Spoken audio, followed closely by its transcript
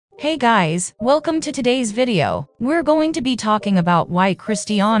Hey guys, welcome to today's video. We're going to be talking about why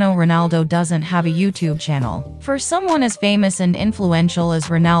Cristiano Ronaldo doesn't have a YouTube channel. For someone as famous and influential as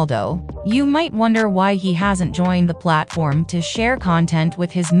Ronaldo, you might wonder why he hasn't joined the platform to share content with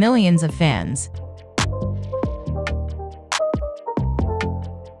his millions of fans.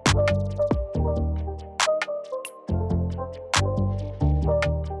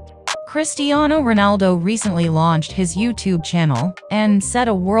 Cristiano Ronaldo recently launched his YouTube channel and set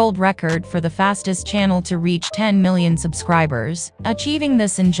a world record for the fastest channel to reach 10 million subscribers, achieving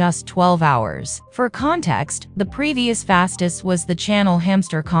this in just 12 hours. For context, the previous fastest was the channel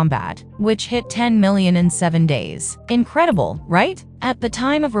Hamster Combat, which hit 10 million in 7 days. Incredible, right? At the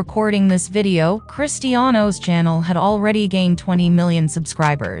time of recording this video, Cristiano's channel had already gained 20 million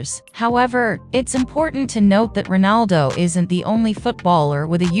subscribers. However, it's important to note that Ronaldo isn't the only footballer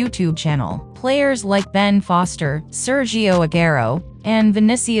with a YouTube channel. Players like Ben Foster, Sergio Aguero, and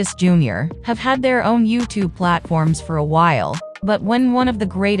Vinicius Jr. have had their own YouTube platforms for a while. But when one of the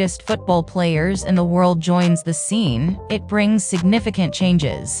greatest football players in the world joins the scene, it brings significant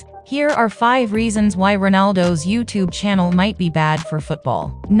changes. Here are 5 reasons why Ronaldo's YouTube channel might be bad for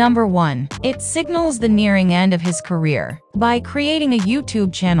football. Number 1. It signals the nearing end of his career. By creating a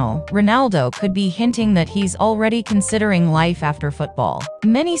YouTube channel, Ronaldo could be hinting that he's already considering life after football.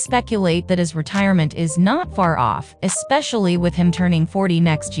 Many speculate that his retirement is not far off, especially with him turning 40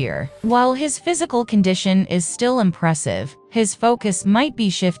 next year. While his physical condition is still impressive, his focus might be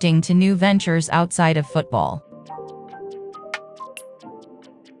shifting to new ventures outside of football.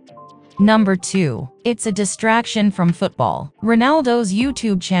 Number 2. It's a distraction from football. Ronaldo's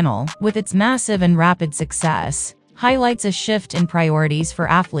YouTube channel, with its massive and rapid success, highlights a shift in priorities for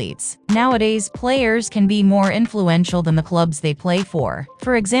athletes. Nowadays, players can be more influential than the clubs they play for.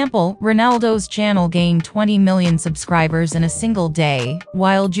 For example, Ronaldo's channel gained 20 million subscribers in a single day,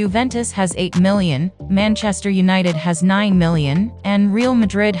 while Juventus has 8 million, Manchester United has 9 million, and Real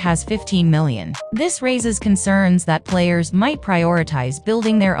Madrid has 15 million. This raises concerns that players might prioritize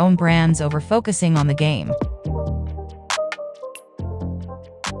building their own brands over focusing on the game.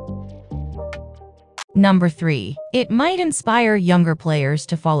 Number 3. It might inspire younger players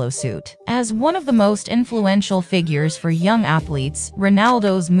to follow suit. As one of the most influential figures for young athletes,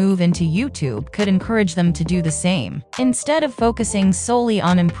 Ronaldo's move into YouTube could encourage them to do the same. Instead of focusing solely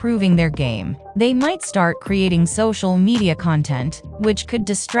on improving their game, they might start creating social media content, which could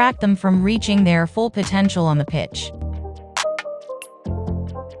distract them from reaching their full potential on the pitch.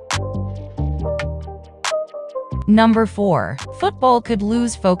 Number 4. Football could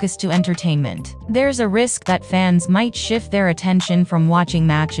lose focus to entertainment. There's a risk that fans might shift their attention from watching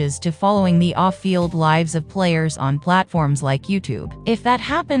matches to following the off-field lives of players on platforms like YouTube. If that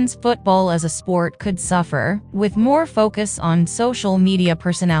happens, football as a sport could suffer, with more focus on social media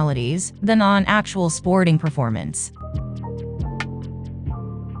personalities than on actual sporting performance.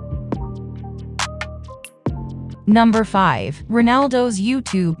 Number 5. Ronaldo's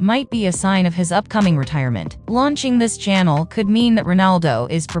YouTube might be a sign of his upcoming retirement. Launching this channel could mean that Ronaldo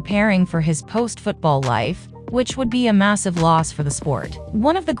is preparing for his post-football life, which would be a massive loss for the sport.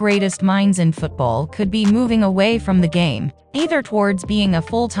 One of the greatest minds in football could be moving away from the game, either towards being a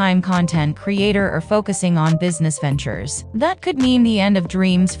full-time content creator or focusing on business ventures. That could mean the end of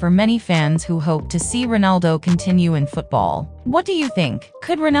dreams for many fans who hope to see Ronaldo continue in football. What do you think?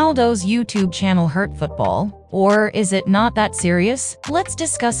 Could Ronaldo's YouTube channel hurt football? Or is it not that serious? Let's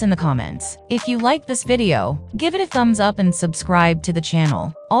discuss in the comments. If you like this video, give it a thumbs up and subscribe to the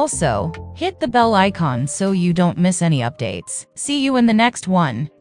channel. Also, hit the bell icon so you don't miss any updates. See you in the next one.